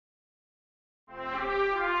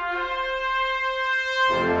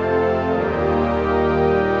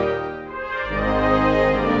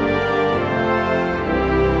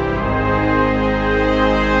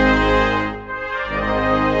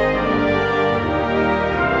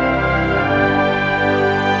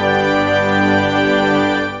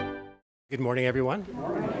morning, everyone.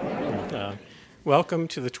 Welcome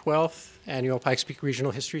to the 12th Annual Pikes Peak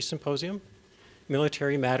Regional History Symposium,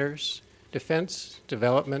 Military Matters, Defense,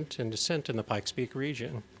 Development, and Dissent in the Pikes Peak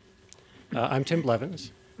region. I'm Tim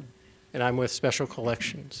Blevins, and I'm with Special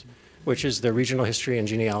Collections, which is the Regional History and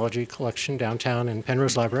Genealogy Collection downtown in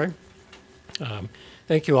Penrose Library.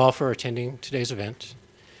 Thank you all for attending today's event.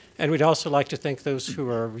 And we'd also like to thank those who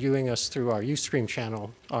are viewing us through our Ustream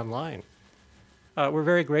channel online. We're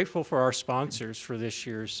very grateful for our sponsors for this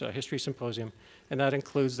year's History Symposium, and that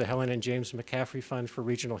includes the Helen and James McCaffrey Fund for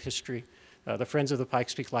Regional History, the Friends of the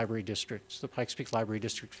Pikes Peak Library District, the Pikes Peak Library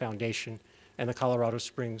District Foundation, and the Colorado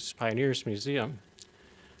Springs Pioneers Museum.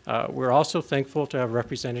 We're also thankful to have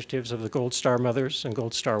representatives of the Gold Star Mothers and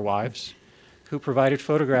Gold Star Wives who provided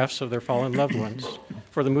photographs of their fallen loved ones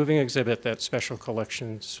for the moving exhibit that Special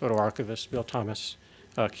Collections photo archivist Bill Thomas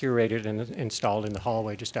curated and installed in the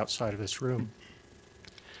hallway just outside of this room.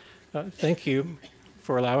 Thank you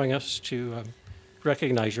for allowing us to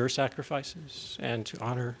recognize your sacrifices and to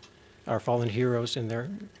honor our fallen heroes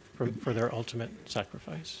in for their ultimate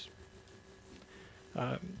sacrifice.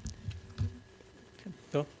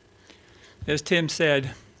 Bill? As Tim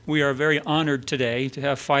said, we are very honored today to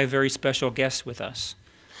have 5 very special guests with us,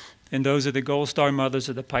 and those are the Gold Star Mothers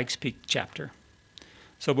of the Pikes Peak chapter.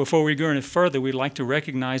 So before we go any further, we'd like to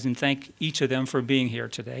recognize and thank each of them for being here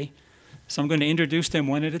today. So I'm going to introduce them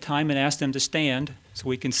one at a time and ask them to stand so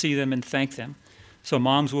we can see them and thank them. So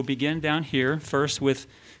moms will begin down here, first with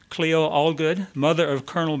Cleo Allgood, mother of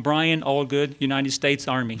Colonel Brian Allgood, United States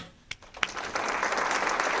Army.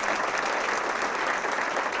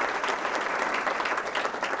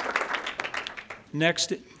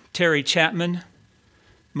 Next, Terry Chapman,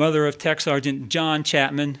 mother of Tech Sergeant John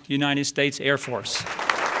Chapman, United States Air Force.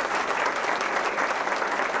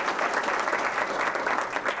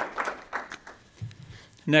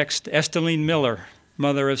 Next, Esteline Miller,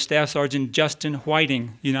 mother of Staff Sergeant Justin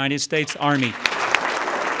Whiting, United States Army.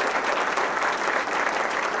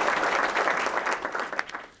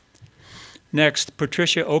 Next,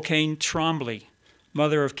 Patricia O'Kane Trombley,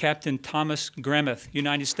 mother of Captain Thomas Gramuth,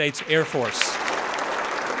 United States Air Force.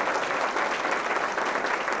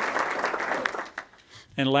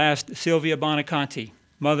 And last, Sylvia Bonaconti,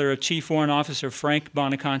 mother of Chief Warrant Officer Frank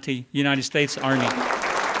Bonaconti, United States Army.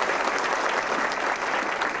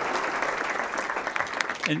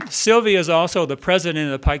 And Sylvia is also the president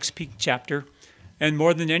of the Pikes Peak chapter, and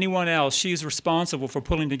more than anyone else, she's responsible for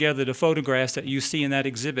pulling together the photographs that you see in that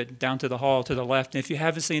exhibit down to the hall to the left. And if you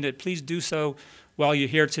haven't seen it, please do so while you're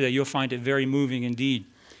here today. You'll find it very moving indeed.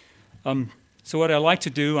 So what I'd like to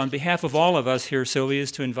do on behalf of all of us here, Sylvia,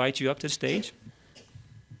 is to invite you up to the stage.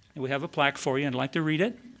 And we have a plaque for you, and I'd like to read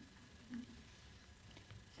it.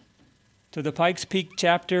 To the Pikes Peak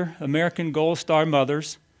chapter, American Gold Star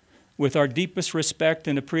Mothers, with our deepest respect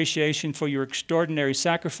and appreciation for your extraordinary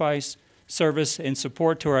sacrifice, service, and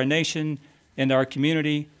support to our nation and our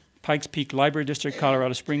community, Pikes Peak Library District,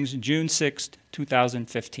 Colorado Springs, June 6,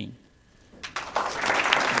 2015.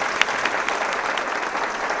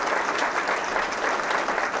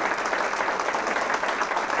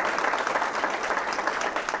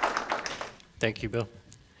 Thank you, Bill.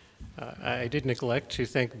 I did neglect to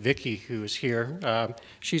thank Vicki, who is here.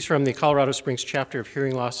 She's from the Colorado Springs chapter of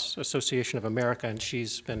Hearing Loss Association of America, and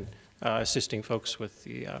she's been assisting folks with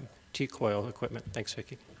the T-coil equipment. Thanks,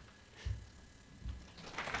 Vicki.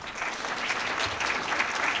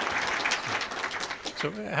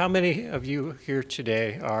 So how many of you here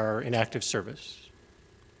today are in active service?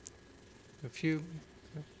 A few.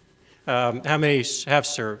 How many have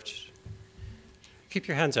served? Keep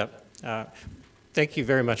your hands up. Thank you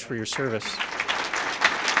very much for your service. So,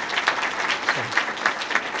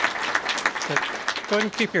 go ahead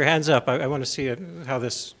and keep your hands up. I want to see how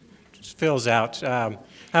this fills out.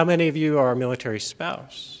 How many of you are a military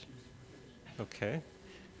spouse? Okay.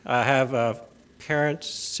 Have a parent,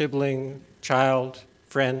 sibling, child,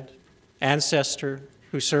 friend, ancestor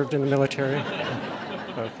who served in the military?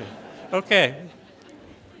 Okay. Okay.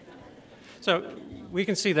 So we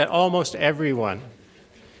can see that almost everyone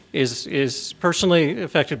is personally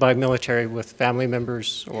affected by military with family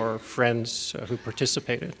members or friends who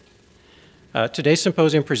participated. Today's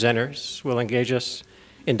symposium presenters will engage us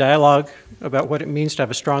in dialogue about what it means to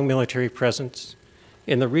have a strong military presence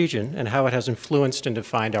in the region and how it has influenced and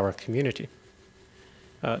defined our community.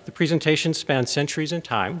 The presentations span centuries in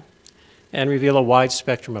time and reveal a wide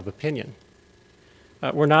spectrum of opinion.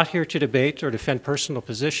 We're not here to debate or defend personal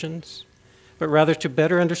positions, but rather to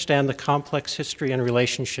better understand the complex history and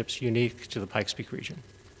relationships unique to the Pikes Peak region.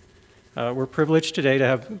 We're privileged today to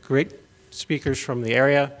have great speakers from the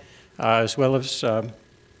area, as well as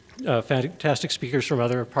fantastic speakers from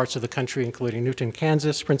other parts of the country, including Newton,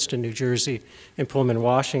 Kansas, Princeton, New Jersey, and Pullman,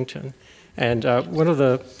 Washington. And one of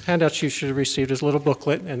the handouts you should have received is a little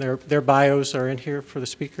booklet, and their bios are in here for the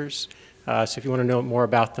speakers. So if you want to know more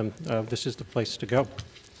about them, this is the place to go.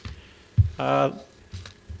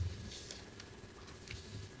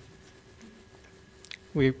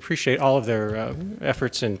 We appreciate all of their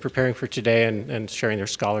efforts in preparing for today and sharing their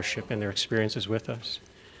scholarship and their experiences with us.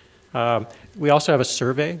 We also have a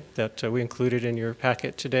survey that we included in your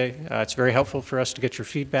packet today. It's very helpful for us to get your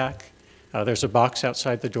feedback. There's a box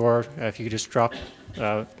outside the door. If you could just drop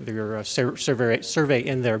your survey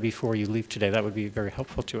in there before you leave today, that would be very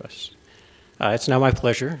helpful to us. It's now my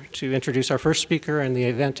pleasure to introduce our first speaker and the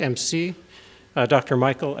event MC, Dr.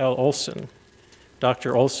 Michael L. Olsen.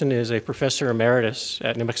 Dr. Olsen is a professor emeritus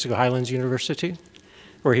at New Mexico Highlands University,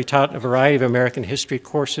 where he taught a variety of American history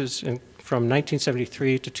courses from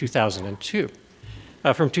 1973 to 2002.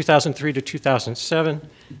 From 2003 to 2007,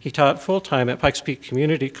 he taught full-time at Pikes Peak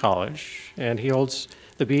Community College, and he holds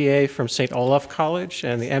the BA from St. Olaf College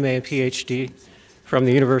and the MA and PhD from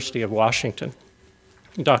the University of Washington.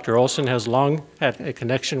 Dr. Olsen has long had a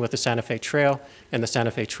connection with the Santa Fe Trail and the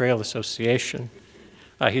Santa Fe Trail Association.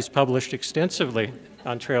 He's published extensively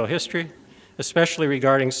on trail history, especially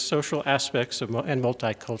regarding social aspects and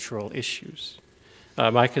multicultural issues.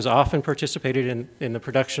 Mike has often participated in the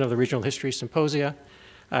production of the Regional History Symposia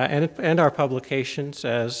and our publications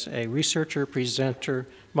as a researcher, presenter,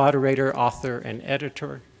 moderator, author, and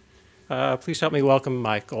editor. Please help me welcome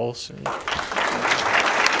Mike Olsen.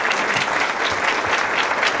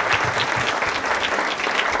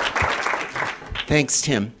 Thanks,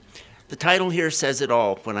 Tim. The title here says it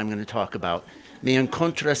all, what I'm going to talk about.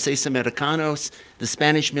 Encontre, seis americanos, the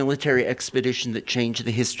Spanish military expedition that changed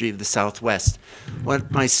the history of the Southwest.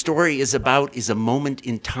 What my story is about is a moment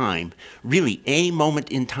in time, really a moment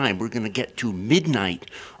in time. We're going to get to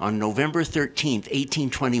midnight on November 13th,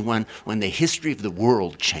 1821, when the history of the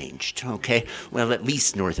world changed, okay? Well, at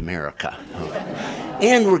least North America.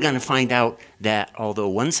 And we're going to find out that although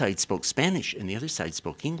one side spoke Spanish and the other side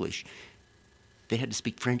spoke English, they had to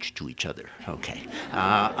speak French to each other, okay.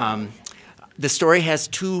 The story has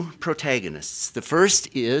two protagonists. The first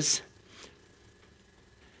is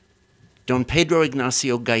Don Pedro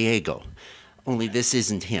Ignacio Gallego, only this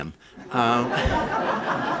isn't him.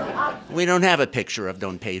 We don't have a picture of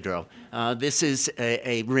Don Pedro. This is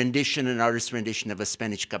a rendition, an artist's rendition of a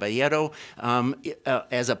Spanish caballero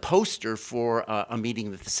as a poster for a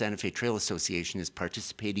meeting that the Santa Fe Trail Association is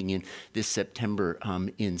participating in this September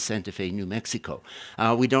in Santa Fe, New Mexico.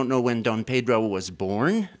 We don't know when Don Pedro was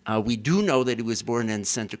born. We do know that he was born in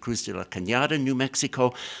Santa Cruz de la Cañada, New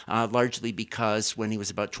Mexico, largely because when he was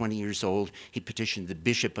about 20 years old, he petitioned the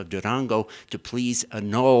Bishop of Durango to please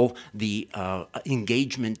annul the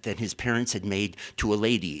engagement that his parents had made to a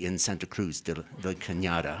lady in Santa Cruz de la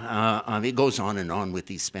Cañada. It goes on and on with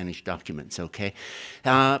these Spanish documents, okay?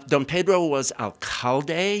 Don Pedro was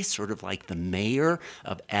alcalde, sort of like the mayor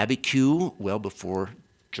of Abiquiu, well before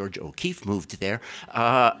George O'Keeffe moved there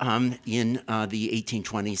in the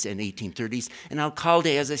 1820s and 1830s. And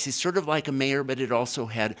alcalde, as I say, sort of like a mayor, but it also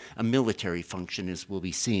had a military function, as we'll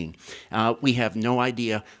be seeing. We have no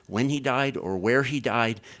idea when he died or where he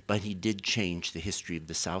died, but he did change the history of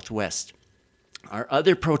the Southwest. Our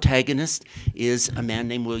other protagonist is a man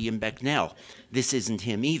named William Becknell. This isn't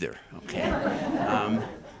him either, okay?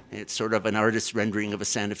 It's sort of an artist's rendering of a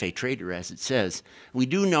Santa Fe trader, as it says. We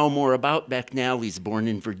do know more about Becknell. He's born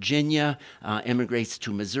in Virginia, emigrates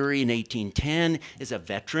to Missouri in 1810, is a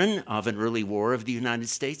veteran of an early war of the United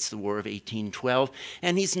States, the War of 1812,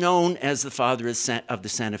 and he's known as the father of the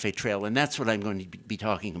Santa Fe Trail, and that's what I'm going to be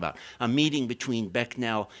talking about. A meeting between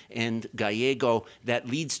Becknell and Gallego that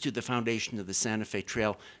leads to the foundation of the Santa Fe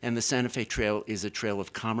Trail, and the Santa Fe Trail is a trail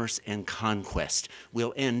of commerce and conquest.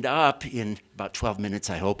 We'll end up in about 12 minutes,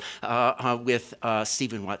 I hope, with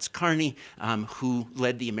Stephen Watts Kearny, who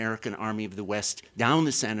led the American Army of the West down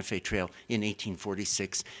the Santa Fe Trail in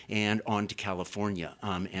 1846 and on to California,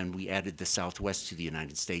 and we added the Southwest to the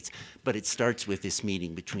United States. But it starts with this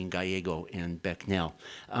meeting between Gallego and Becknell.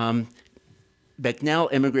 Becknell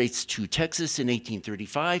emigrates to Texas in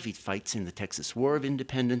 1835. He fights in the Texas War of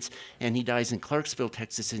Independence, and he dies in Clarksville,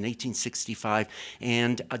 Texas in 1865.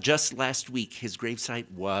 And just last week, his gravesite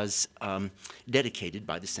was dedicated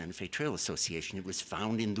by the Santa Fe Trail Association. It was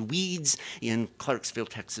found in the weeds in Clarksville,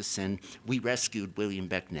 Texas, and we rescued William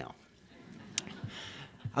Becknell.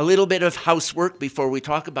 A little bit of housework before we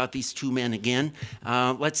talk about these two men again.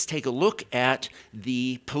 Let's take a look at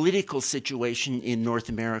the political situation in North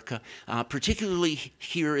America, particularly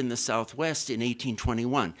here in the Southwest in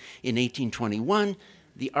 1821. In 1821,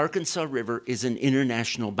 the Arkansas River is an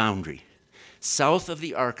international boundary. South of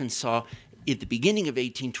the Arkansas, at the beginning of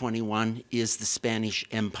 1821, is the Spanish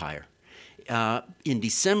Empire. In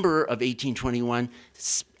December of 1821,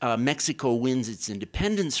 Mexico wins its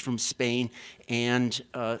independence from Spain, and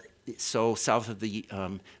so south of the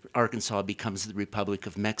Arkansas becomes the Republic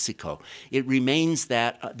of Mexico. It remains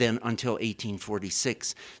that then until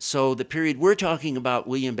 1846. So the period we're talking about,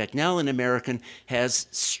 William Becknell, an American, has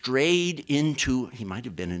strayed into, he might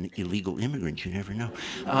have been an illegal immigrant, you never know,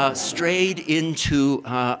 strayed into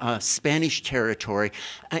Spanish territory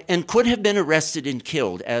and could have been arrested and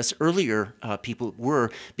killed, as earlier people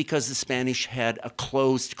were, because the Spanish had a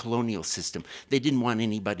closed colonial system. They didn't want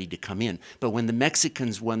anybody to come in. But when the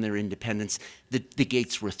Mexicans won their independence, the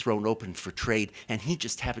gates were thrown open for trade, and he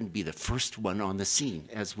just happened to be the first one on the scene,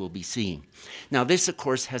 as we'll be seeing. Now, this, of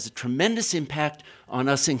course, has a tremendous impact on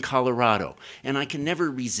us in Colorado, and I can never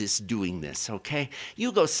resist doing this, okay?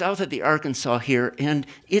 You go south of the Arkansas here, and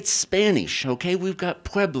it's Spanish, okay? We've got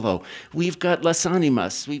Pueblo, we've got Las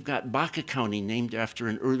Animas, we've got Baca County, named after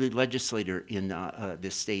an early legislator in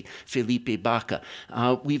this state, Felipe Baca.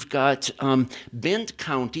 We've got Bent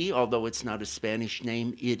County, although it's not a Spanish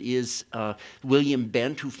name, it is William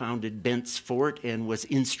Bent, who founded Bent's Fort and was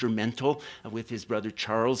instrumental with his brother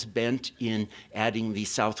Charles Bent in adding the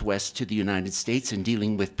Southwest to the United States and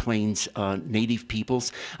dealing with Plains native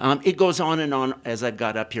peoples. It goes on, as I've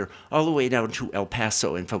got up here, all the way down to El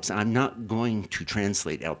Paso. And folks, I'm not going to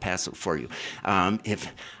translate El Paso for you.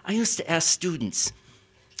 If I used to ask students,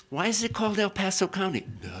 why is it called El Paso County?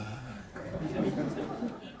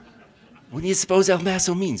 What do you suppose El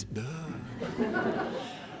Paso means?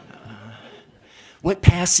 What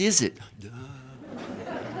pass is it?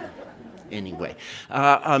 Anyway,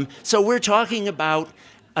 so we're talking about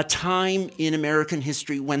a time in American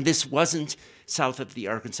history when this wasn't south of the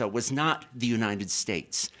Arkansas, was not the United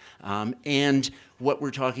States. And what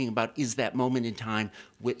we're talking about is that moment in time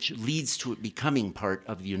which leads to it becoming part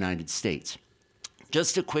of the United States.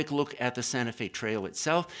 Just a quick look at the Santa Fe Trail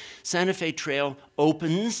itself. Santa Fe Trail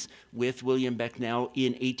opens with William Becknell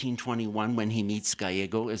in 1821 when he meets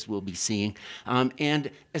Gallego, as we'll be seeing. And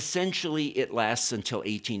essentially it lasts until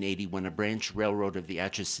 1880 when a branch railroad of the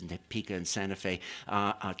Atchison, Topeka, and Santa Fe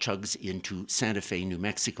chugs into Santa Fe, New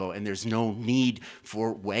Mexico, and there's no need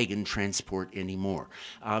for wagon transport anymore.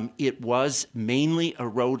 It was mainly a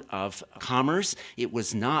road of commerce. It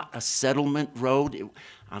was not a settlement road.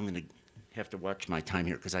 I'm going to have to watch my time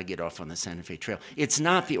here because I get off on the Santa Fe Trail. It's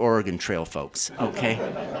not the Oregon Trail, folks, okay?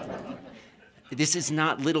 This is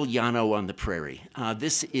not Little Llano on the prairie.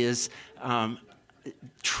 This is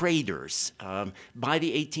traders. By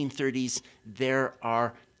the 1830s, there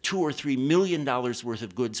are $2 or $3 million worth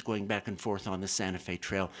of goods going back and forth on the Santa Fe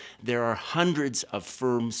Trail. There are hundreds of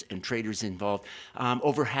firms and traders involved.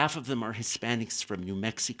 Over half of them are Hispanics from New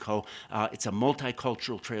Mexico. It's a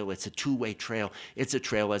multicultural trail. It's a two-way trail. It's a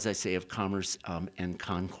trail, as I say, of commerce and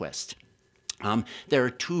conquest. There are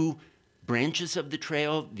two branches of the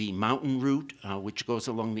trail, the mountain route, which goes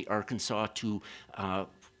along the Arkansas to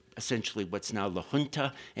essentially what's now La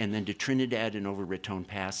Junta, and then to Trinidad and over Raton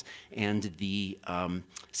Pass, and the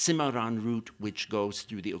Cimarron route, which goes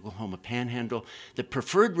through the Oklahoma Panhandle. The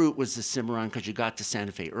preferred route was the Cimarron because you got to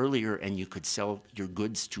Santa Fe earlier and you could sell your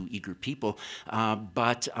goods to eager people,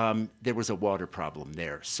 but there was a water problem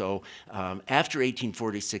there. So after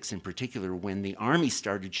 1846 in particular, when the Army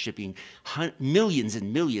started shipping millions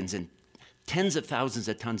and millions and tens of thousands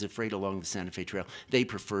of tons of freight along the Santa Fe Trail, they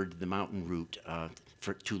preferred the mountain route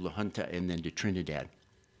to La Junta and then to Trinidad.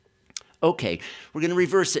 Okay, we're going to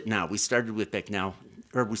reverse it now. We started with Becknell,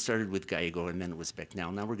 or we started with Gallego, and then it was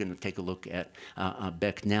Becknell. Now we're going to take a look at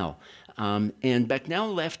Becknell. And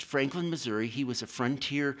Becknell left Franklin, Missouri. He was a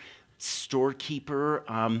frontier storekeeper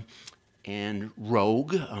and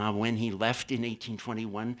rogue. When he left in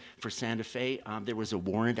 1821 for Santa Fe, there was a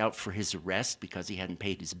warrant out for his arrest because he hadn't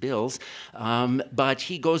paid his bills. But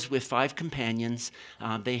he goes with 5 companions.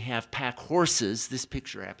 They have pack horses. This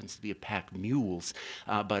picture happens to be a pack mules,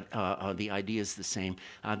 but the idea is the same.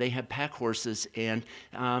 They have pack horses, and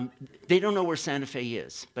they don't know where Santa Fe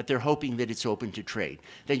is, but they're hoping that it's open to trade.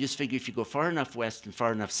 They just figure if you go far enough west and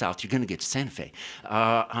far enough south, you're going to get to Santa Fe.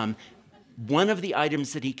 One of the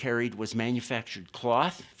items that he carried was manufactured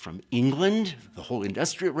cloth from England, the whole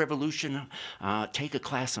Industrial Revolution. Take a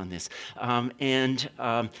class on this. And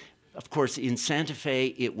a Of course, in Santa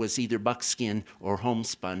Fe, it was either buckskin or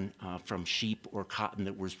homespun from sheep or cotton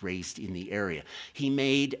that was raised in the area. He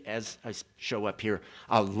made, as I show up here,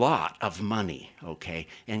 a lot of money, okay,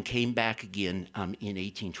 and came back again in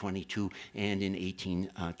 1822 and in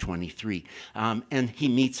 1823. And he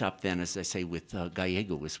meets up then, as I say, with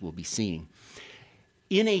Gallego, as we'll be seeing.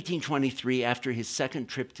 In 1823, after his second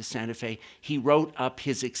trip to Santa Fe, he wrote up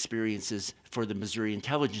his experiences for the Missouri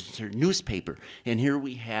Intelligencer newspaper. And here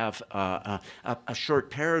we have a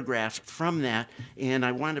short paragraph from that, and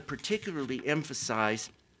I want to particularly emphasize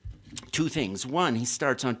two things. One, he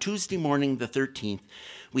starts, "On Tuesday morning, the 13th,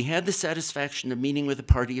 we had the satisfaction of meeting with a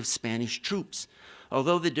party of Spanish troops.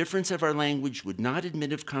 Although the difference of our language would not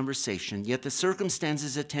admit of conversation, yet the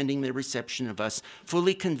circumstances attending their reception of us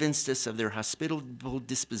fully convinced us of their hospitable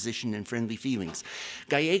disposition and friendly feelings."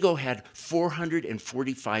 Gallego had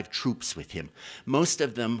 445 troops with him. Most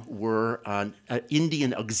of them were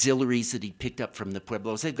Indian auxiliaries that he picked up from the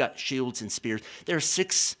pueblos. They've got shields and spears. There are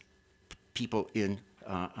 6 people in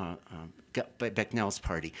Becknell's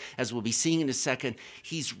party. As we'll be seeing in a second,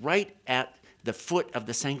 he's right at the foot of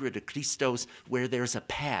the Sangre de Cristos, where there's a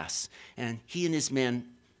pass. And he and his men,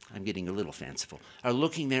 I'm getting a little fanciful, are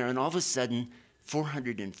looking there, and all of a sudden,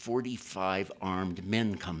 445 armed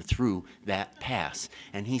men come through that pass.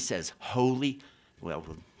 And he says, "Holy," well,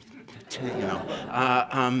 you know,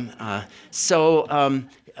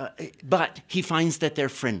 but he finds that they're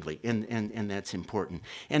friendly, and that's important.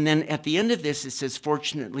 And then at the end of this, it says,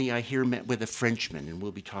 "Fortunately, I here met with a Frenchman," and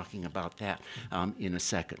we'll be talking about that in a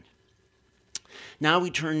second. Now we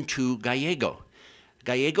turn to Gallego.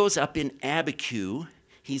 Gallego's up in Abiquiu.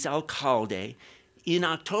 He's alcalde. In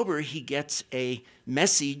October, he gets a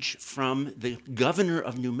message from the governor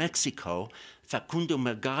of New Mexico, Facundo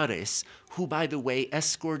Melgares, who, by the way,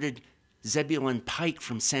 escorted Zebulon Pike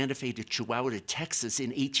from Santa Fe to Chihuahua to Texas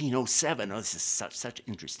in 1807. Oh, this is such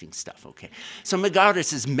interesting stuff, okay? So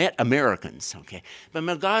Melgares has met Americans, okay? But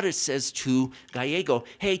Melgares says to Gallego,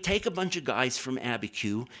 "Hey, take a bunch of guys from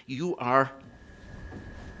Abiquiu.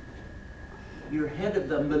 You're head of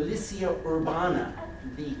the Militia Urbana,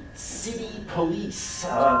 the city police,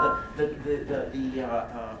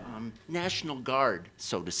 National Guard,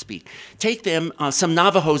 so to speak. Take them. Some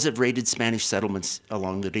Navajos have raided Spanish settlements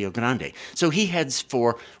along the Rio Grande." So he heads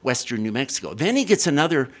for western New Mexico. Then he gets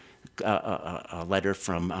another a letter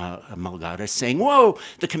from Melgares saying, "Whoa,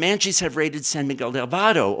 the Comanches have raided San Miguel del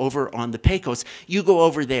Vado over on the Pecos. You go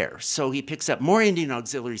over there." So he picks up more Indian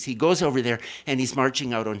auxiliaries. He goes over there, and he's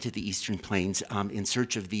marching out onto the eastern plains in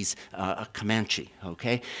search of these Comanche,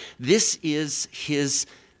 okay? This is his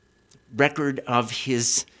record of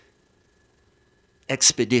his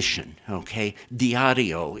expedition, okay?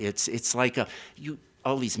 Diario. It's like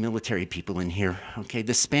all these military people in here, okay?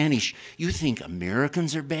 The Spanish, you think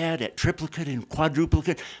Americans are bad at triplicate and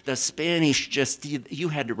quadruplicate? The Spanish just, you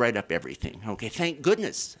had to write up everything, okay? Thank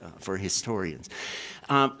goodness for historians.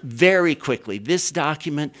 Very quickly, this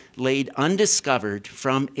document laid undiscovered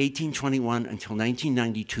from 1821 until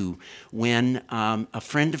 1992, when a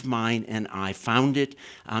friend of mine and I found it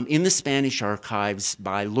in the Spanish archives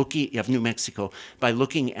of New Mexico by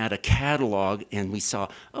looking at a catalog, and we saw,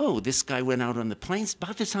 oh, this guy went out on the plains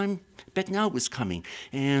about the time Becknell was coming.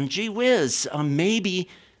 And gee whiz, maybe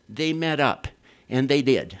they met up. And they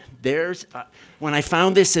did. When I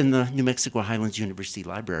found this in the New Mexico Highlands University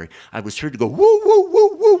Library, I was heard to go, woo, woo,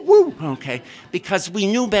 woo, woo, woo, okay? Because we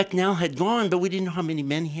knew Becknell had gone, but we didn't know how many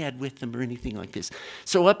men he had with him or anything like this.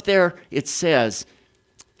 So up there it says,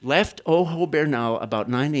 left Ojo Bernal about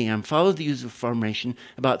 9 a.m., followed the usual formation.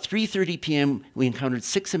 About 3:30 p.m., we encountered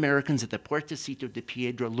 6 Americans at the Puertecito de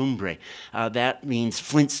Piedra Lumbre. That means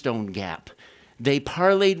Flintstone Gap. They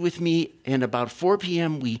parleyed with me, and about 4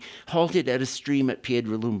 p.m. we halted at a stream at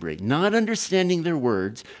Piedra Lumbre, not understanding their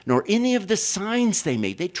words, nor any of the signs they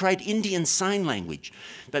made. They tried Indian Sign Language,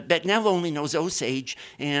 but Becknell only knows Osage,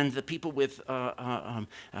 and the people with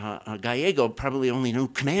Gallego probably only know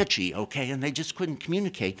Comanche, okay, and they just couldn't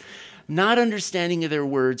communicate. Not understanding of their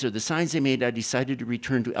words or the signs they made, I decided to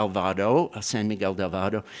return to El Vado, San Miguel del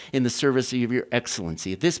Vado, in the service of your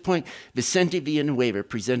excellency. At this point, Vicente Villanueva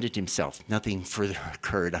presented himself. Nothing further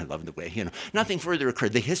occurred. I love the way, nothing further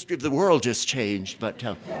occurred. The history of the world just changed. But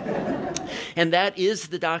and that is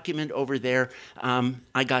the document over there.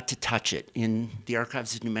 I got to touch it in the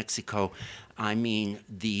archives of New Mexico. I mean,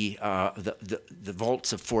 the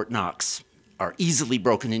vaults of Fort Knox are easily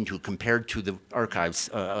broken into compared to the archives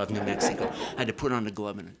of New Mexico. I had to put on a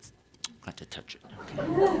glove and got to touch it.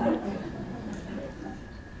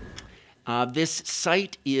 Okay. This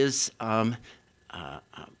site is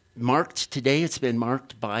marked today. It's been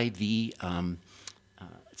marked by the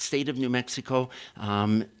state of New Mexico.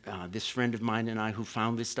 This friend of mine and I who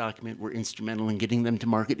found this document were instrumental in getting them to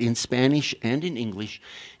market in Spanish and in English.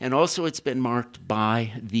 And also it's been marked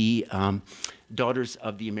by the Daughters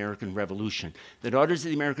of the American Revolution. The Daughters of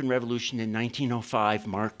the American Revolution in 1905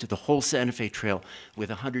 marked the whole Santa Fe Trail with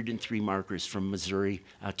 103 markers from Missouri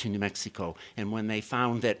to New Mexico. And when they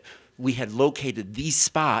found that we had located the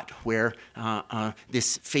spot where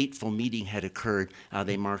this fateful meeting had occurred,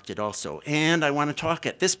 they marked it also. And I want to talk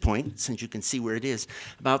at this point, since you can see where it is,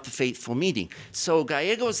 about the fateful meeting. So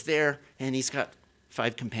Gallego's there, and he's got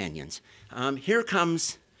 5 companions. Here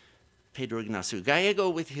comes Pedro Ignacio Gallego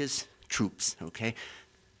with his troops, okay?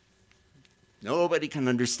 Nobody can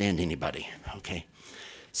understand anybody, okay?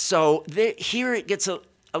 So here it gets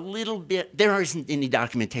a little bit, there isn't any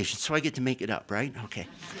documentation, so I get to make it up, right? Okay.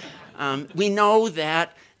 We know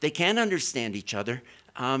that they can't understand each other,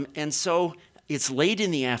 and so it's late in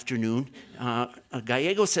the afternoon.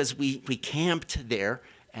 Gallego says we camped there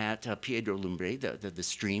at Piedra Lumbre, the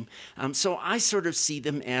stream. So I sort of see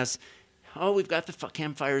them as, oh, we've got the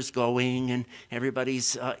campfires going, and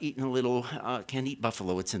everybody's eating a little, can't eat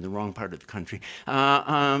buffalo, it's in the wrong part of the country,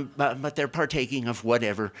 but they're partaking of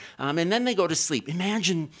whatever. And then they go to sleep.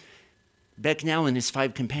 Imagine Becknell and his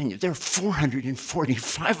 5 companions. There are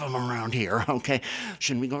 445 of them around here, okay?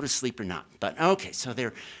 Shouldn't we go to sleep or not? But okay, so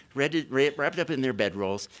they're wrapped up in their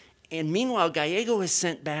bedrolls. And meanwhile, Gallego is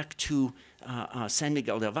sent back to San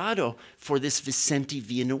Miguel del Vado for this Vicente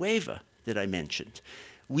Villanueva that I mentioned.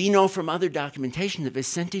 We know from other documentation that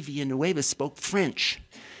Vicente Villanueva spoke French.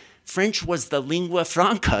 French was the lingua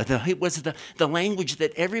franca. It was the language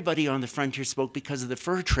that everybody on the frontier spoke because of the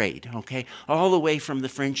fur trade, okay? All the way from the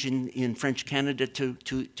French in French Canada to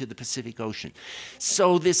the Pacific Ocean.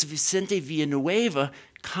 So this Vicente Villanueva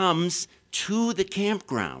comes to the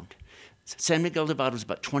campground. San Miguel de Vado is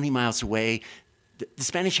about 20 miles away. The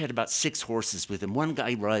Spanish had about 6 horses with them. One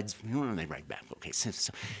guy rides, and they ride back. Okay,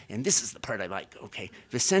 and this is the part I like. Okay,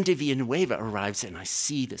 Vicente Villanueva arrives, and I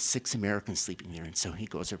see the 6 Americans sleeping there. And so he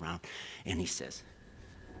goes around, and he says,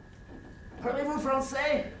 "Parlez-vous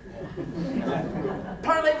français?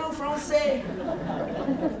 Parlez-vous français?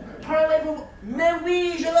 Parlez-vous? Mais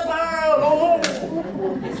oui, je le parle. Oh!"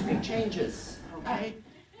 History changes. Okay,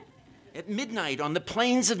 at midnight on the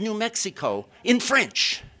plains of New Mexico in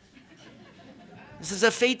French. This is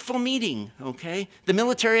a fateful meeting, okay? The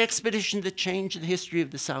military expedition that changed the history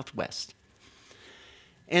of the Southwest.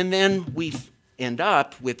 And then we end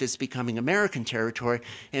up with this becoming American territory,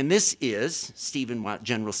 and this is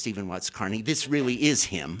General Stephen Watts Kearny. This really is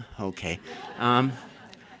him, okay? And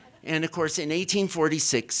of course, in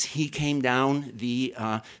 1846, he came down the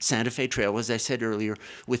Santa Fe Trail, as I said earlier,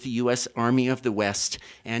 with the U.S. Army of the West,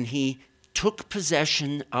 and he took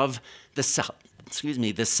possession of the Southwest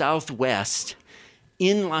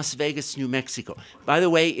in Las Vegas, New Mexico. By the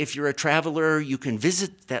way, if you're a traveler, you can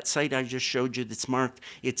visit that site I just showed you that's marked.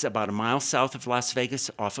 It's about a mile south of Las Vegas,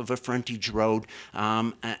 off of a frontage road,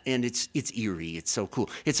 and it's eerie. It's so cool.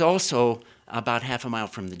 It's also about half a mile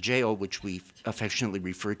from the jail, which we affectionately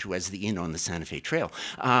refer to as the Inn on the Santa Fe Trail.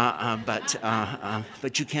 But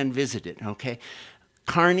you can visit it, okay?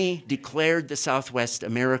 Kearny declared the Southwest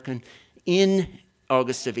American in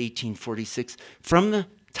August of 1846 from the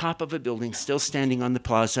top of a building still standing on the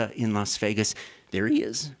plaza in Las Vegas. There he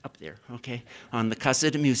is, up there, okay, on the Casa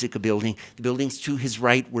de Musica building. The buildings to his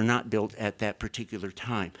right were not built at that particular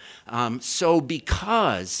time. So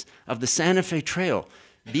because of the Santa Fe Trail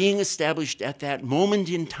being established at that moment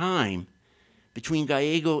in time between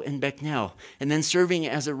Gallego and Becknell, and then serving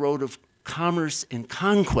as a road of commerce and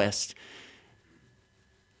conquest,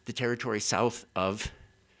 the territory south of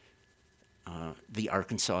the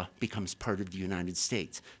Arkansas becomes part of the United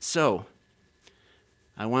States. So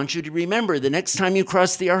I want you to remember the next time you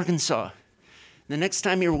cross the Arkansas, the next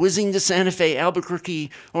time you're whizzing to Santa Fe,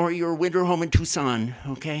 Albuquerque, or your winter home in Tucson,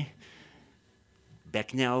 okay?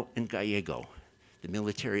 Becknell and Gallego, the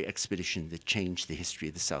military expedition that changed the history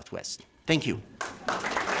of the Southwest. Thank you.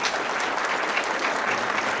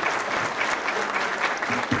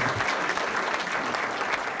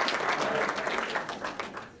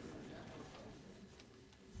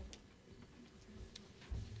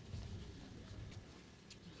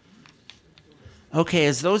 Okay,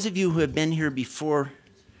 as those of you who have been here before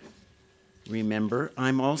remember,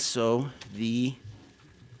 I'm also the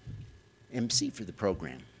MC for the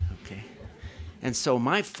program, okay? And so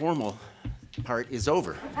my formal part is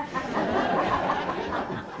over.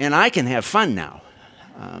 And I can have fun now.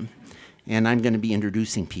 And I'm going to be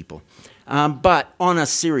introducing people. But on a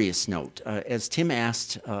serious note, as Tim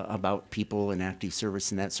asked about people and active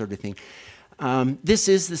service and that sort of thing, This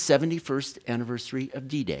is the 71st anniversary of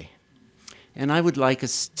D-Day, and I would like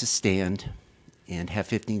us to stand and have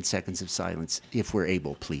 15 seconds of silence, if we're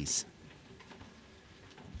able, please.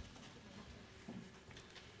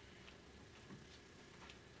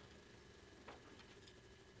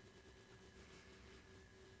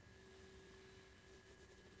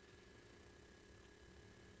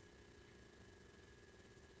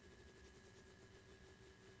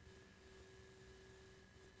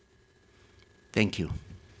 Thank you.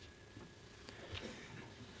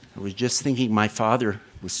 I was just thinking my father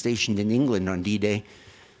was stationed in England on D-Day.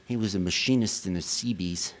 He was a machinist in the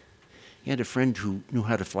Seabees. He had a friend who knew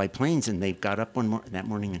how to fly planes, and they got up that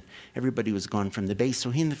morning, and everybody was gone from the base. So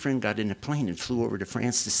he and the friend got in a plane and flew over to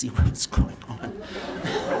France to see what was going on.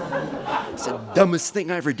 It's the dumbest thing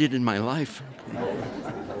I ever did in my life.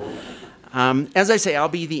 As I say, I'll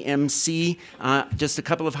be the MC. Just a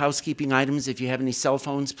couple of housekeeping items. If you have any cell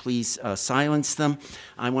phones, please silence them.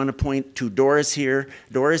 I want to point to Doris here.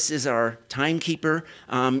 Doris is our timekeeper.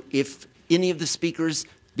 If any of the speakers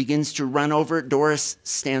begins to run over, Doris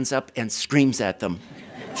stands up and screams at them.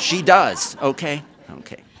 She does, okay?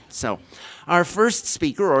 Okay. So our first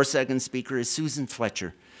speaker or second speaker is Susan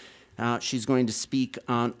Fletcher. She's going to speak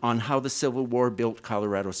on how the Civil War built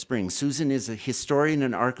Colorado Springs. Susan is a historian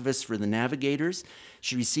and archivist for the Navigators.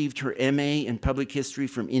 She received her MA in Public History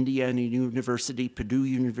from Indiana University, Purdue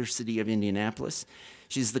University of Indianapolis.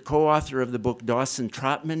 She's the co-author of the book Dawson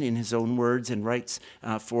Trotman, in his own words, and writes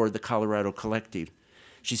for the Colorado Collective.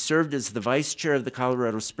 She served as the vice chair of the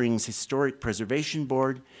Colorado Springs Historic Preservation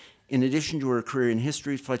Board. In addition to her career in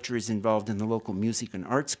history, Fletcher is involved in the local music and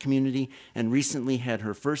arts community and recently had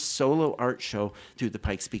her first solo art show through the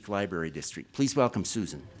Pikes Peak Library District. Please welcome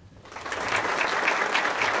Susan.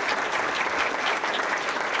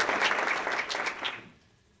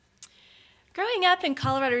 Growing up in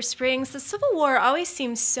Colorado Springs, the Civil War always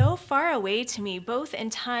seemed so far away to me, both in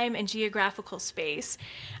time and geographical space.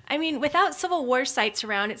 I mean, without Civil War sites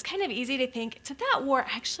around, it's kind of easy to think, did that war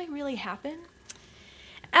actually really happen?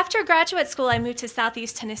 After graduate school, I moved to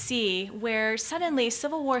Southeast Tennessee, where suddenly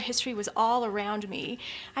Civil War history was all around me.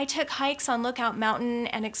 I took hikes on Lookout Mountain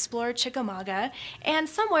and explored Chickamauga, and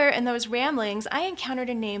somewhere in those ramblings, I encountered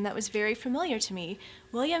a name that was very familiar to me,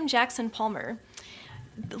 William Jackson Palmer.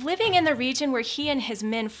 Living in the region where he and his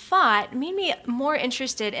men fought made me more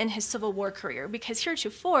interested in his Civil War career, because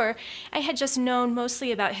heretofore I had just known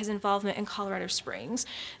mostly about his involvement in Colorado Springs.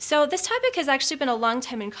 So this topic has actually been a long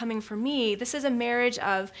time in coming for me. This is a marriage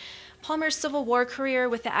of Palmer's Civil War career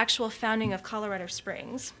with the actual founding of Colorado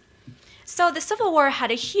Springs. So the Civil War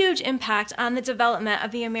had a huge impact on the development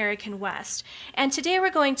of the American West. And today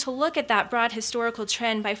we're going to look at that broad historical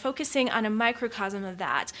trend by focusing on a microcosm of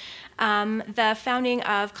that, the founding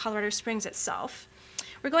of Colorado Springs itself.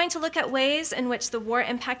 We're going to look at ways in which the war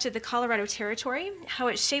impacted the Colorado Territory, how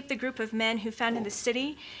it shaped the group of men who founded the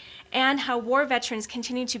city, and how war veterans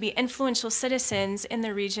continued to be influential citizens in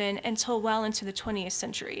the region until well into the 20th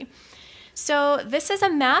century. So this is a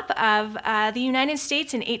map of the United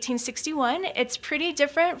States in 1861. It's pretty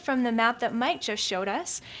different from the map that Mike just showed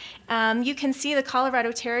us. You can see the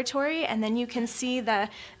Colorado Territory, and then you can see the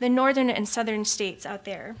northern and southern states out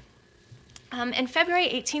there. In February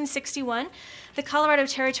 1861, the Colorado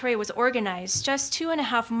Territory was organized just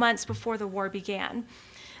 2.5 months before the war began.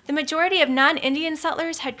 The majority of non-Indian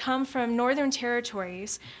settlers had come from northern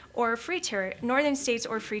territories or northern states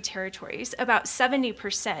or free territories, about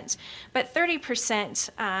 70%, but 30%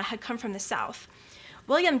 had come from the south.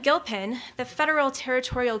 William Gilpin, the federal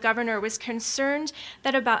territorial governor, was concerned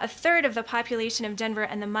that about 1/3 of the population of Denver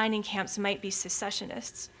and the mining camps might be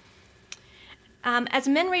secessionists. As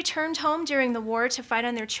men returned home during the war to fight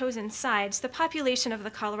on their chosen sides, the population of the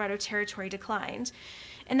Colorado Territory declined.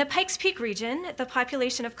 In the Pikes Peak region, the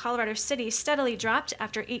population of Colorado City steadily dropped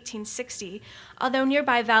after 1860, although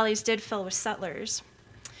nearby valleys did fill with settlers.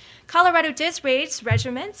 Colorado did raise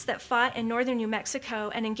regiments that fought in northern New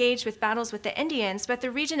Mexico and engaged with battles with the Indians, but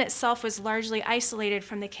the region itself was largely isolated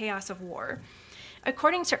from the chaos of war.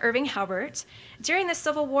 According to Irving Halbert, during the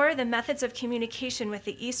Civil War, the methods of communication with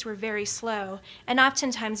the East were very slow and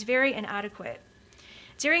oftentimes very inadequate.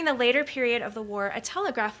 During the later period of the war, a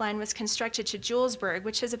telegraph line was constructed to Julesburg,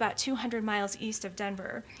 which is about 200 miles east of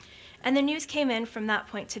Denver, and the news came in from that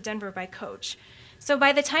point to Denver by coach. So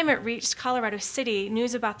by the time it reached Colorado City,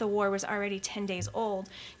 news about the war was already 10 days old,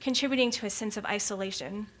 contributing to a sense of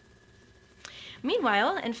isolation.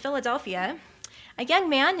 Meanwhile, in Philadelphia, A young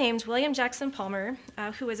man named William Jackson Palmer,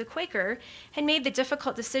 who was a Quaker, had made the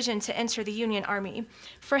difficult decision to enter the Union Army.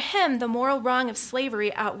 For him, the moral wrong of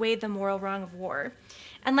slavery outweighed the moral wrong of war.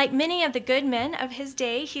 And like many of the good men of his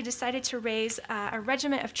day, he decided to raise a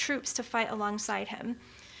regiment of troops to fight alongside him.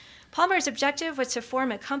 Palmer's objective was to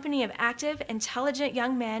form a company of active, intelligent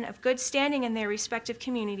young men of good standing in their respective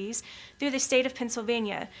communities through the state of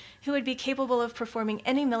Pennsylvania, who would be capable of performing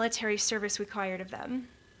any military service required of them.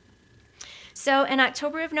 So in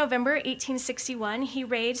October of November 1861, he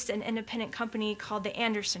raised an independent company called the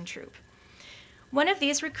Anderson Troop. One of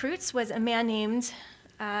these recruits was a man named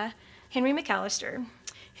Henry McAllister,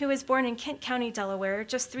 who was born in Kent County, Delaware,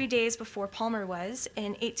 just 3 days before Palmer was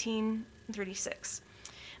in 1836.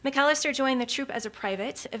 McAllister joined the troop as a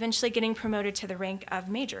private, eventually getting promoted to the rank of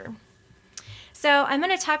major. So I'm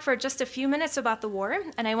going to talk for just a few minutes about the war,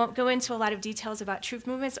 and I won't go into a lot of details about troop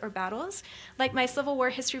movements or battles. Like my Civil War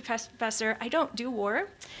history professor, I don't do war.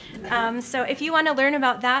 So if you want to learn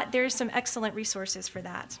about that, there's some excellent resources for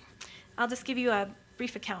that. I'll just give you a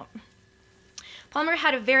brief account. Palmer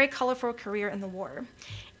had a very colorful career in the war.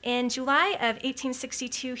 In July of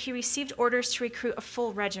 1862, he received orders to recruit a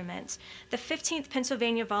full regiment, the 15th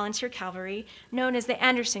Pennsylvania Volunteer Cavalry, known as the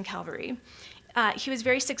Anderson Cavalry. He was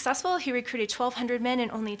very successful. He recruited 1,200 men in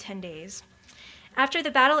only 10 days. After the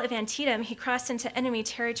Battle of Antietam, he crossed into enemy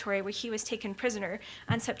territory where he was taken prisoner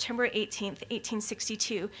on September 18,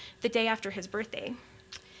 1862, the day after his birthday.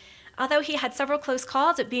 Although he had several close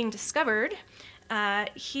calls at being discovered,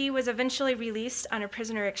 he was eventually released on a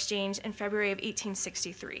prisoner exchange in February of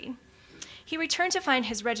 1863. He returned to find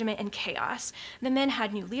his regiment in chaos. The men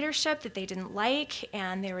had new leadership that they didn't like,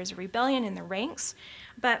 and there was a rebellion in the ranks.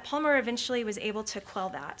 But Palmer eventually was able to quell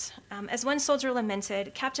that. As one soldier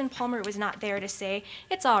lamented, Captain Palmer was not there to say,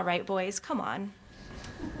 "It's all right, boys, come on."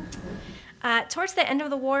 Towards the end of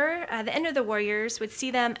the war, the warriors would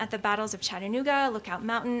see them at the battles of Chattanooga, Lookout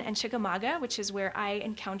Mountain, and Chickamauga, which is where I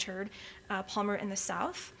encountered Palmer in the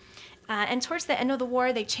South. And towards the end of the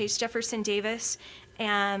war, they chased Jefferson Davis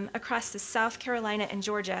across the South Carolina and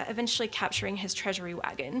Georgia, eventually capturing his treasury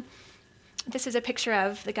wagon. This is a picture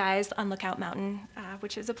of the guys on Lookout Mountain,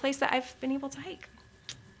 which is a place that I've been able to hike.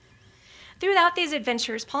 Throughout these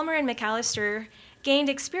adventures, Palmer and McAllister gained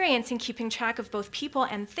experience in keeping track of both people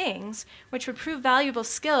and things, which would prove valuable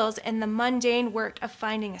skills in the mundane work of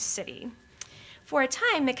finding a city. For a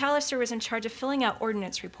time, McAllister was in charge of filling out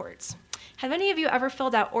ordnance reports. Have any of you ever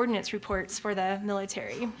filled out ordnance reports for the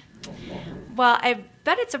military? Well, I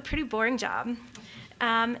bet it's a pretty boring job.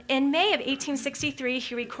 In May of 1863,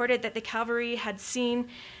 he recorded that the cavalry had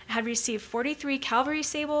received 43 cavalry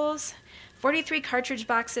sables, 43 cartridge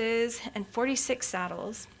boxes, and 46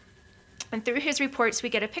 saddles. And through his reports, we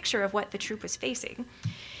get a picture of what the troop was facing.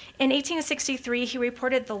 In 1863, he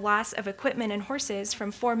reported the loss of equipment and horses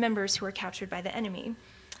from 4 members who were captured by the enemy.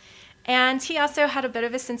 And he also had a bit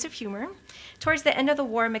of a sense of humor. Towards the end of the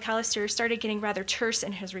war, McAllister started getting rather terse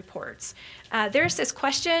in his reports. There's this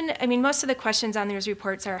question, most of the questions on those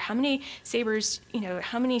reports are, how many sabers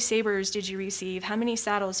did you receive? How many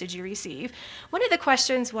saddles did you receive? One of the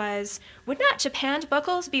questions was, would not japanned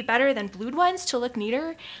buckles be better than blued ones to look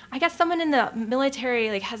neater? I guess someone in the military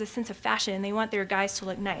has a sense of fashion. They want their guys to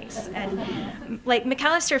look nice. And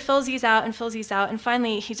McAllister fills these out, and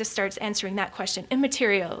finally he just starts answering that question.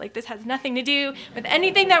 Immaterial, this has nothing to do with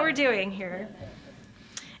anything that we're doing here.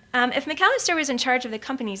 If McAllister was in charge of the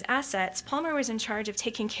company's assets, Palmer was in charge of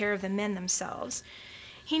taking care of the men themselves.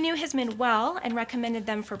 He knew his men well and recommended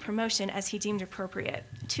them for promotion as he deemed appropriate,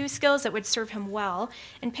 2 skills that would serve him well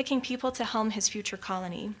in picking people to helm his future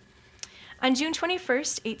colony. On June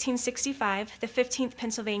 21st, 1865, the 15th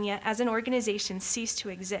Pennsylvania as an organization ceased to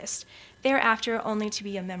exist, thereafter only to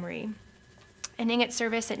be a memory, ending its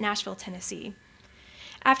service at Nashville, Tennessee.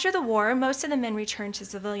 After the war, most of the men returned to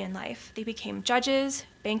civilian life. They became judges,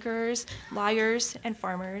 bankers, lawyers, and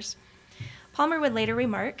farmers. Palmer would later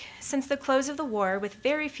remark, since the close of the war, with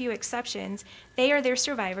very few exceptions, they or their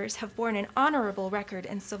survivors have borne an honorable record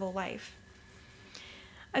in civil life.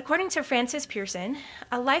 According to Francis Pearson,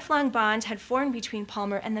 a lifelong bond had formed between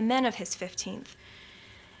Palmer and the men of his 15th.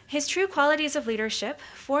 His true qualities of leadership,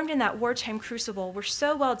 formed in that wartime crucible, were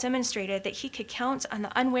so well demonstrated that he could count on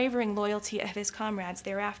the unwavering loyalty of his comrades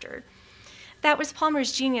thereafter. That was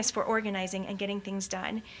Palmer's genius for organizing and getting things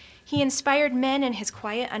done. He inspired men in his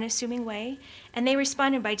quiet, unassuming way, and they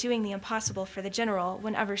responded by doing the impossible for the general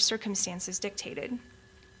whenever circumstances dictated.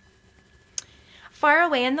 Far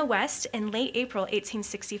away in the West, in late April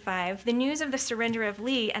 1865, the news of the surrender of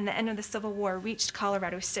Lee and the end of the Civil War reached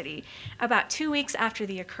Colorado City, about 2 weeks after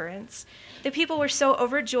the occurrence. The people were so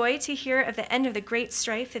overjoyed to hear of the end of the great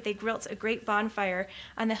strife that they built a great bonfire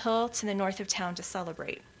on the hill to the north of town to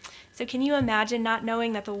celebrate. So can you imagine not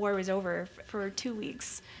knowing that the war was over for 2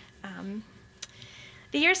 weeks?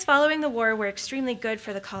 The years following the war were extremely good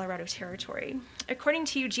for the Colorado Territory. According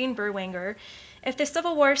to Eugene Berwanger, if the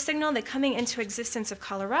Civil War signaled the coming into existence of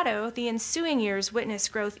Colorado, the ensuing years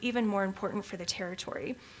witnessed growth even more important for the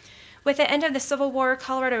territory. With the end of the Civil War,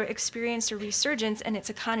 Colorado experienced a resurgence in its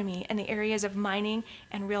economy in the areas of mining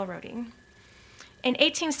and railroading. In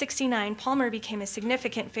 1869, Palmer became a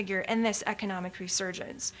significant figure in this economic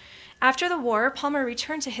resurgence. After the war, Palmer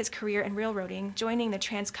returned to his career in railroading, joining the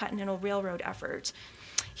Transcontinental Railroad effort.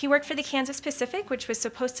 He worked for the Kansas Pacific, which was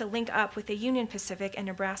supposed to link up with the Union Pacific and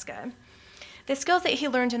Nebraska. The skills that he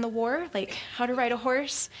learned in the war, like how to ride a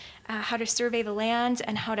horse, how to survey the land,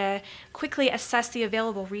 and how to quickly assess the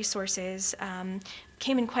available resources,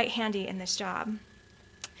 came in quite handy in this job.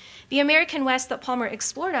 The American West that Palmer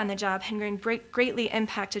explored on the job had been greatly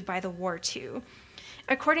impacted by the war, too.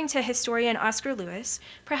 According to historian Oscar Lewis,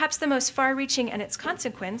 perhaps the most far-reaching in its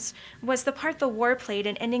consequence was the part the war played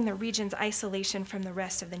in ending the region's isolation from the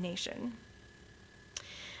rest of the nation.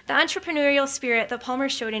 The entrepreneurial spirit that Palmer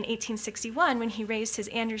showed in 1861 when he raised his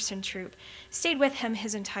Anderson troop stayed with him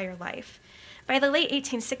his entire life. By the late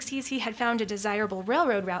 1860s, he had found a desirable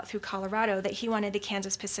railroad route through Colorado that he wanted the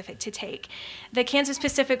Kansas Pacific to take. The Kansas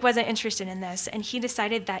Pacific wasn't interested in this, and he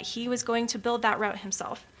decided that he was going to build that route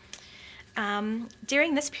himself.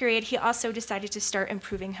 During this period, he also decided to start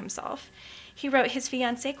improving himself. He wrote his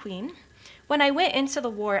fiancée, Queen, "When I went into the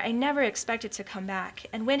war, I never expected to come back,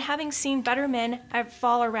 and when having seen better men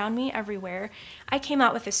fall around me everywhere, I came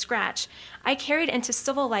out with a scratch. I carried into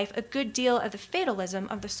civil life a good deal of the fatalism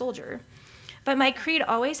of the soldier. But my creed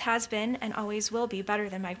always has been and always will be better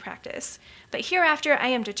than my practice. But hereafter I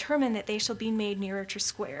am determined that they shall be made nearer to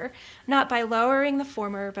square, not by lowering the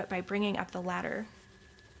former, but by bringing up the latter."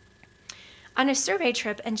 On a survey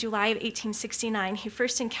trip in July of 1869, he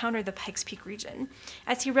first encountered the Pikes Peak region.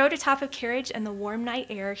 As he rode atop a carriage in the warm night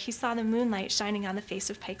air, he saw the moonlight shining on the face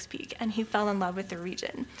of Pikes Peak, and he fell in love with the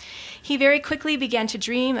region. He very quickly began to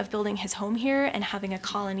dream of building his home here and having a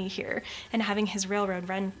colony here, and having his railroad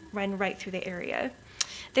run right through the area.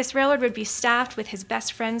 This railroad would be staffed with his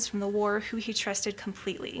best friends from the war, who he trusted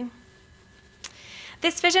completely.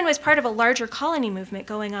 This vision was part of a larger colony movement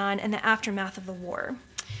going on in the aftermath of the war.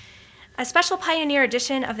 A special pioneer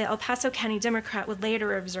edition of the El Paso County Democrat would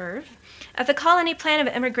later observe, of the colony plan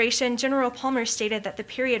of immigration, General Palmer stated that the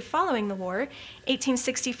period following the war,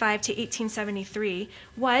 1865 to 1873,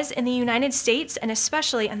 was, in the United States and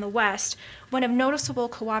especially in the West, one of noticeable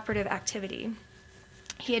cooperative activity.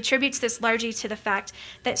 He attributes this largely to the fact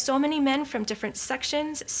that so many men from different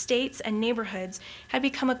sections, states, and neighborhoods had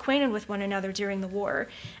become acquainted with one another during the war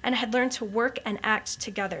and had learned to work and act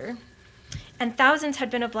together. And thousands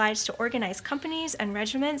had been obliged to organize companies and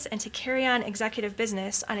regiments and to carry on executive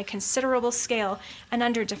business on a considerable scale and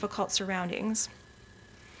under difficult surroundings.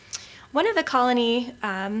 One of the colony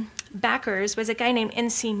backers was a guy named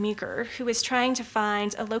N.C. Meeker, who was trying to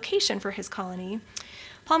find a location for his colony.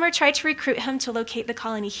 Palmer tried to recruit him to locate the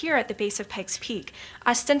colony here at the base of Pikes Peak,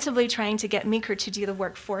 ostensibly trying to get Meeker to do the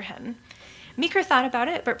work for him. Meeker thought about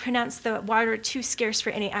it, but pronounced the water too scarce for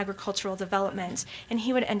any agricultural development, and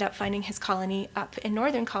he would end up finding his colony up in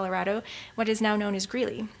northern Colorado, what is now known as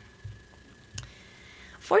Greeley.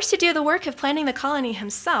 Forced to do the work of planning the colony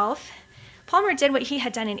himself, Palmer did what he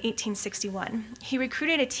had done in 1861. He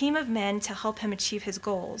recruited a team of men to help him achieve his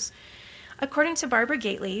goals. According to Barbara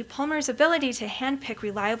Gately, Palmer's ability to handpick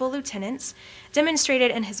reliable lieutenants,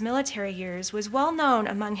 demonstrated in his military years, was well known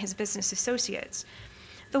among his business associates.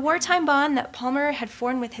 The wartime bond that Palmer had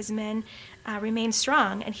formed with his men remained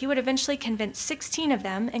strong, and he would eventually convince 16 of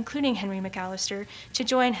them, including Henry McAllister, to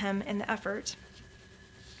join him in the effort.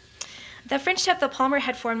 The friendship that Palmer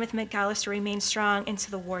had formed with McAllister remained strong into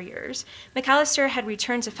the war years. McAllister had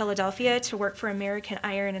returned to Philadelphia to work for American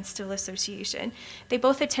Iron and Steel Association. They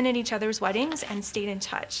both attended each other's weddings and stayed in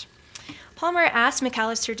touch. Palmer asked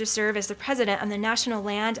McAllister to serve as the president of the National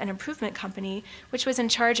Land and Improvement Company, which was in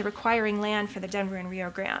charge of acquiring land for the Denver and Rio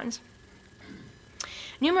Grande.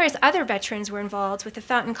 Numerous other veterans were involved with the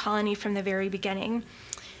Fountain Colony from the very beginning.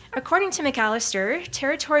 According to McAllister,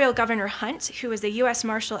 Territorial Governor Hunt, who was the U.S.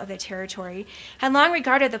 Marshal of the territory, had long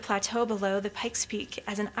regarded the plateau below the Pikes Peak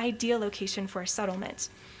as an ideal location for a settlement.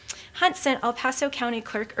 Hunt sent El Paso County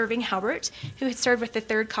Clerk Irving Halbert, who had served with the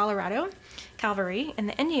 3rd Colorado Cavalry in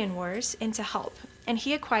the Indian Wars, in to help. and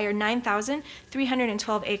he acquired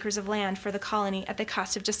 9,312 acres of land for the colony at the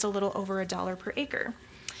cost of just a little over $1 per acre.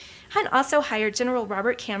 Hunt also hired General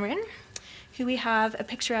Robert Cameron, who we have a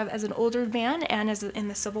picture of as an older man and as in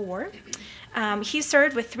the Civil War. He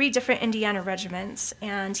served with 3 different Indiana regiments,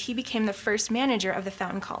 and he became the first manager of the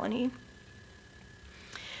Fountain Colony.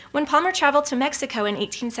 When Palmer traveled to Mexico in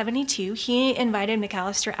 1872, he invited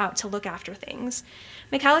McAllister out to look after things.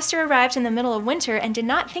 McAllister arrived in the middle of winter and did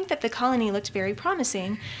not think that the colony looked very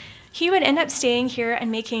promising. He would end up staying here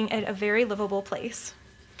and making it a very livable place.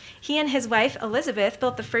 He and his wife, Elizabeth,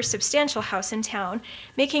 built the first substantial house in town,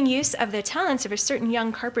 making use of the talents of a certain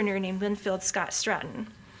young carpenter named Winfield Scott Stratton.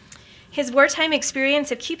 His wartime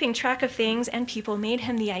experience of keeping track of things and people made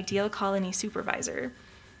him the ideal colony supervisor.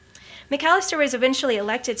 McAllister was eventually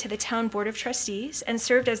elected to the town board of trustees and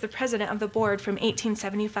served as the president of the board from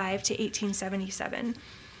 1875 to 1877.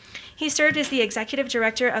 He served as the executive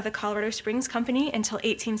director of the Colorado Springs Company until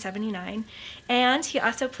 1879, and he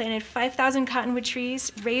also planted 5,000 cottonwood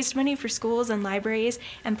trees, raised money for schools and libraries,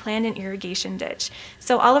 and planned an irrigation ditch.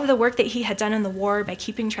 So all of the work that he had done in the war by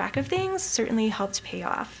keeping track of things certainly helped pay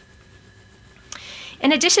off.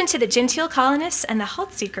 In addition to the genteel colonists and the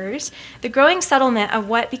health seekers, the growing settlement of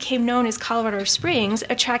what became known as Colorado Springs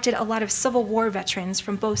attracted a lot of Civil War veterans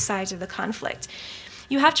from both sides of the conflict.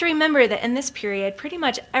 You have to remember that in this period, pretty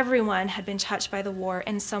much everyone had been touched by the war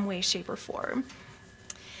in some way, shape, or form.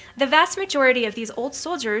 The vast majority of these old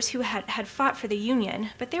soldiers who had fought for the Union,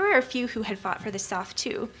 but there were a few who had fought for the South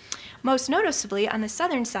too. Most noticeably on the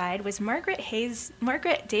southern side was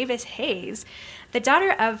Margaret Davis Hayes, the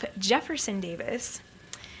daughter of Jefferson Davis.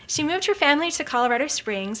 She moved her family to Colorado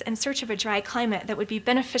Springs in search of a dry climate that would be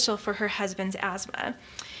beneficial for her husband's asthma.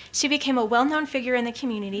 She became a well-known figure in the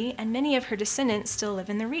community, and many of her descendants still live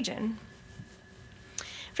in the region.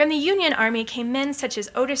 From the Union Army came men such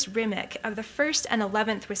as Otis Remick of the 1st and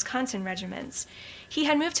 11th Wisconsin Regiments. He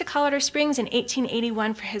had moved to Colorado Springs in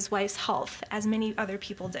 1881 for his wife's health, as many other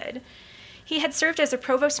people did. He had served as a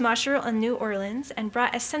provost marshal in New Orleans and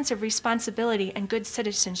brought a sense of responsibility and good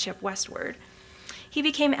citizenship westward. He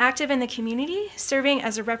became active in the community, serving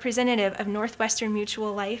as a representative of Northwestern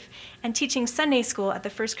Mutual Life and teaching Sunday school at the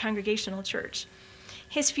First Congregational Church.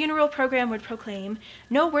 His funeral program would proclaim,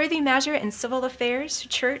 "No worthy measure in civil affairs,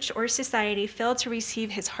 church, or society failed to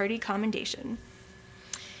receive his hearty commendation."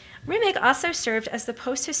 Remick also served as the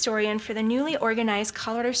post historian for the newly organized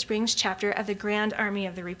Colorado Springs chapter of the Grand Army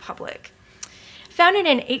of the Republic. Founded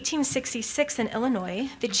in 1866 in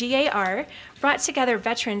Illinois, the GAR brought together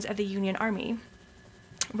veterans of the Union Army.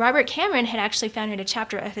 Robert Cameron had actually founded a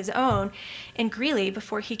chapter of his own in Greeley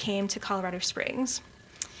before he came to Colorado Springs.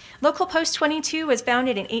 Local Post 22 was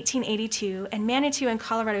founded in 1882, and Manitou and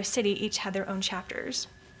Colorado City each had their own chapters.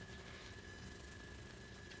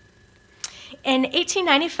 In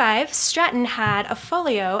 1895, Stratton had a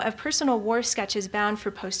folio of personal war sketches bound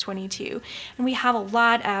for Post 22, and we have a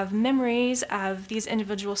lot of memories of these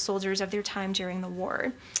individual soldiers of their time during the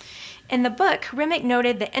war. In the book, Remick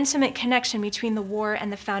noted the intimate connection between the war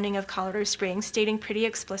and the founding of Colorado Springs, stating pretty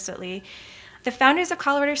explicitly, "The founders of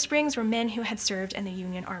Colorado Springs were men who had served in the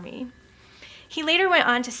Union Army." He later went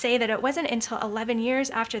on to say that it wasn't until 11 years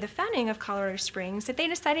after the founding of Colorado Springs that they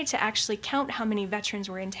decided to actually count how many veterans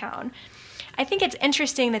were in town. I think it's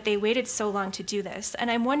interesting that they waited so long to do this,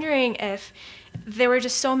 and I'm wondering if there were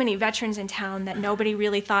just so many veterans in town that nobody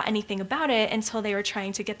really thought anything about it until they were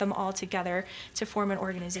trying to get them all together to form an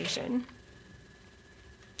organization.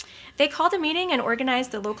 They called a meeting and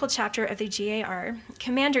organized the local chapter of the GAR.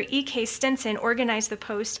 Commander E.K. Stinson organized the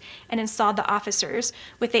post and installed the officers,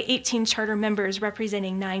 with the 18 charter members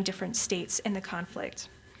representing 9 different states in the conflict.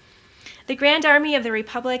 The Grand Army of the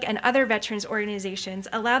Republic and other veterans organizations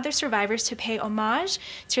allowed their survivors to pay homage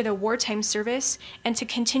to their wartime service and to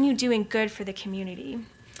continue doing good for the community.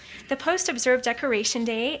 The post observed Decoration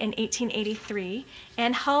Day in 1883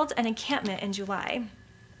 and held an encampment in July.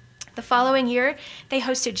 The following year, they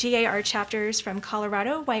hosted GAR chapters from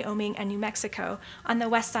Colorado, Wyoming, and New Mexico on the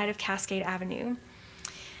west side of Cascade Avenue.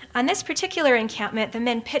 On this particular encampment, the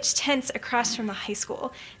men pitched tents across from the high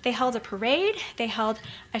school. They held a parade, they held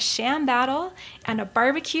a sham battle, and a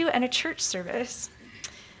barbecue and a church service.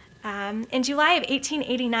 In July of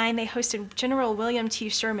 1889, they hosted General William T.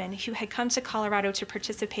 Sherman, who had come to Colorado to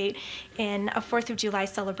participate in a 4th of July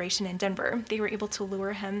celebration in Denver. They were able to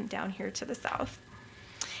lure him down here to the south.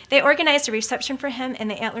 They organized a reception for him in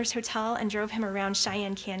the Antlers Hotel and drove him around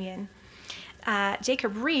Cheyenne Canyon.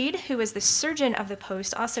 Jacob Reed, who was the surgeon of the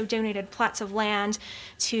post, also donated plots of land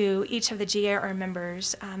to each of the GAR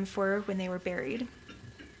members for when they were buried.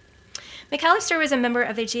 McAllister was a member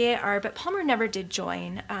of the GAR, but Palmer never did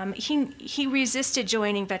join. He resisted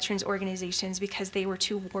joining veterans organizations because they were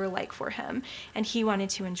too warlike for him, and he wanted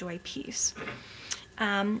to enjoy peace.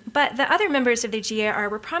 But the other members of the GAR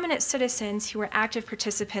were prominent citizens who were active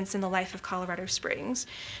participants in the life of Colorado Springs,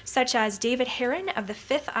 such as David Herron of the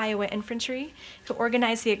 5th Iowa Infantry, who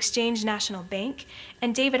organized the Exchange National Bank,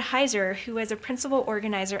 and David Heiser, who was a principal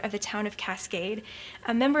organizer of the town of Cascade,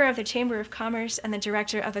 a member of the Chamber of Commerce, and the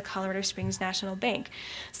director of the Colorado Springs National Bank.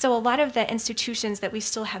 So a lot of the institutions that we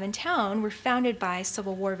still have in town were founded by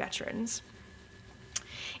Civil War veterans.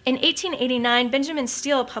 In 1889, Benjamin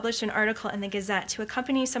Steele published an article in the Gazette to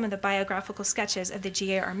accompany some of the biographical sketches of the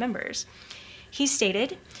GAR members. He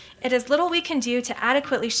stated, "It is little we can do to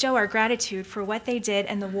adequately show our gratitude for what they did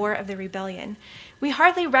in the War of the Rebellion. We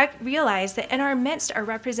hardly realize that in our midst are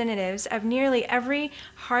representatives of nearly every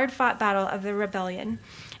hard-fought battle of the rebellion.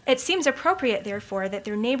 It seems appropriate, therefore, that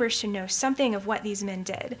their neighbors should know something of what these men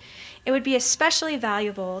did. It would be especially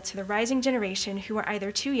valuable to the rising generation who are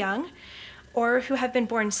either too young or who have been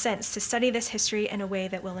born since to study this history in a way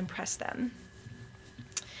that will impress them."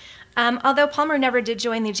 Although Palmer never did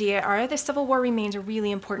join the GAR, the Civil War remains a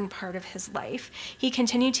really important part of his life. He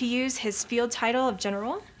continued to use his field title of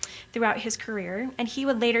general throughout his career, and he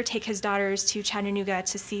would later take his daughters to Chattanooga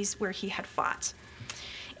to see where he had fought.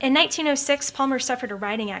 In 1906, Palmer suffered a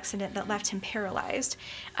riding accident that left him paralyzed.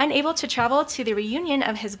 Unable to travel to the reunion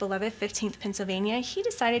of his beloved 15th Pennsylvania, he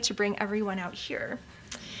decided to bring everyone out here.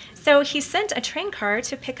 So he sent a train car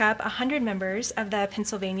to pick up 100 members of the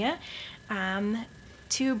Pennsylvania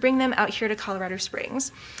to bring them out here to Colorado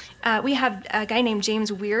Springs. We have a guy named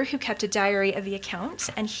James Weir who kept a diary of the account,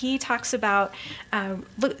 and he talks about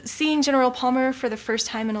seeing General Palmer for the first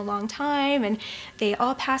time in a long time, and they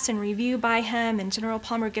all pass in review by him, and General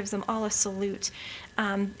Palmer gives them all a salute.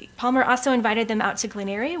 Palmer also invited them out to Glen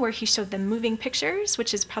Eyrie, where he showed them moving pictures,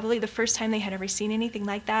 which is probably the first time they had ever seen anything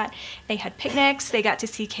like that. They had picnics, they got to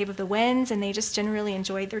see Cave of the Winds, and they just generally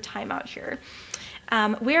enjoyed their time out here.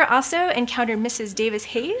 Weir also encountered Mrs. Davis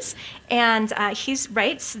Hayes, and he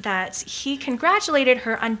writes that he congratulated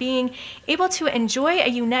her on being able to enjoy a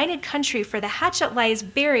united country, for the hatchet lies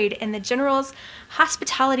buried in the general's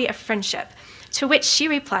hospitality of friendship, to which she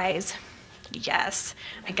replies, "Yes,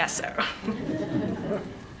 I guess so."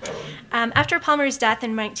 After Palmer's death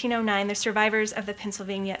in 1909, the survivors of the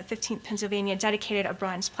 15th Pennsylvania dedicated a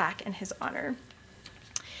bronze plaque in his honor.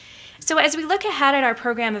 So as we look ahead at our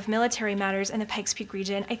program of military matters in the Pikes Peak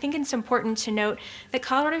region, I think it's important to note that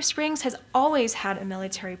Colorado Springs has always had a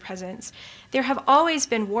military presence. There have always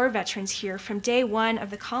been war veterans here from day one of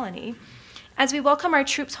the colony. As we welcome our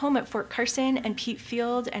troops home at Fort Carson and Pete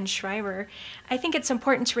Field and Schreiber, I think it's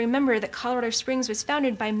important to remember that Colorado Springs was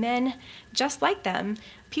founded by men just like them,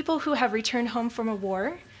 people who have returned home from a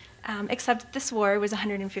war, except this war was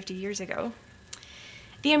 150 years ago.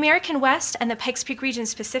 The American West and the Pikes Peak region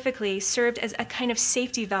specifically served as a kind of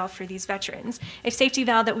safety valve for these veterans, a safety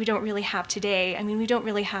valve that we don't really have today. I mean, we don't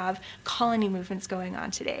really have colony movements going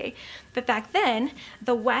on today. But back then,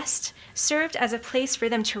 the West served as a place for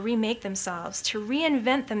them to remake themselves, to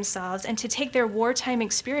reinvent themselves, and to take their wartime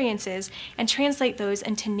experiences and translate those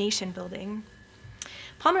into nation building.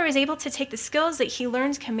 Palmer was able to take the skills that he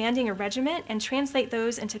learned commanding a regiment and translate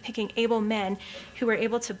those into picking able men who were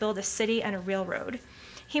able to build a city and a railroad.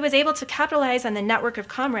 He was able to capitalize on the network of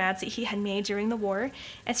comrades that he had made during the war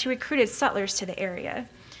as he recruited settlers to the area.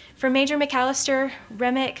 For Major McAllister,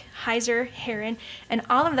 Remick, Heiser, Herron, and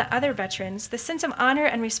all of the other veterans, the sense of honor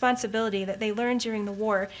and responsibility that they learned during the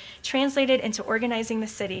war translated into organizing the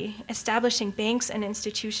city, establishing banks and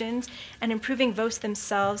institutions, and improving votes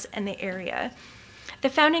themselves and the area. The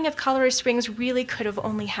founding of Colorado Springs really could have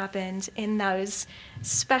only happened in those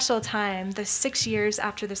special time, the 6 years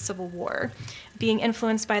after the Civil War, being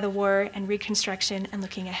influenced by the war and Reconstruction and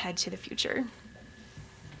looking ahead to the future.